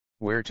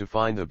Where to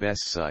find the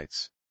best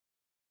sites.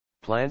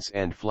 Plants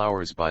and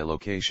flowers by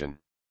location.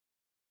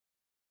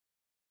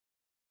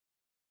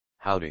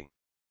 Howdy.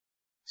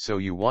 So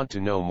you want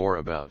to know more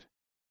about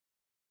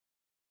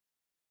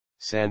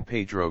San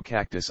Pedro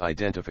cactus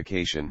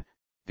identification?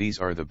 These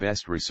are the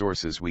best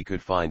resources we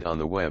could find on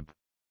the web.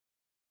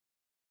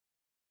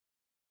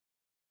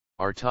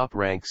 Our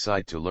top-ranked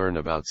site to learn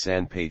about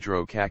San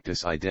Pedro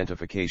cactus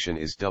identification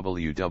is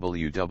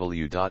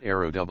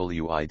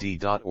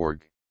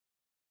www.aerowid.org.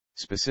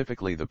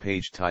 Specifically the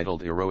page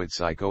titled Aeroid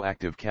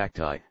Psychoactive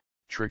Cacti,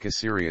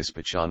 Trichocereus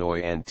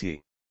pichanoi and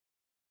T.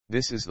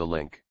 This is the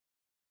link.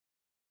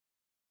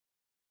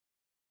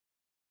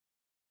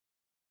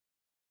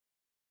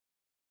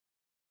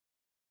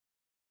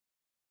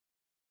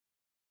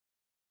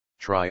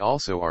 Try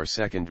also our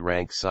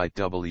second-ranked site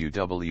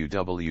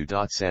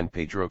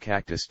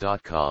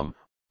www.sanpedrocactus.com,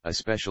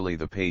 especially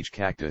the page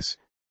Cactus,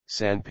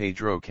 San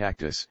Pedro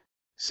Cactus,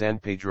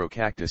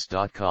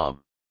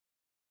 sanpedrocactus.com.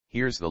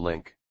 Here's the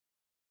link.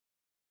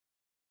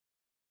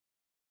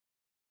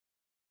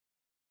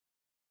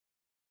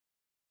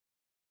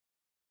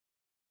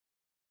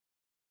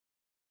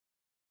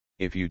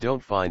 If you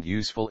don't find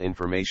useful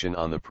information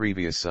on the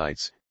previous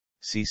sites,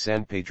 see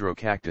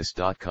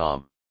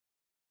sanpedrocactus.com.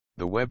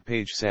 The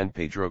webpage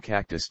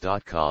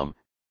sanpedrocactus.com,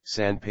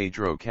 San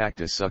Pedro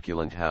Cactus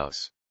Succulent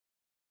House.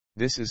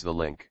 This is the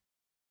link.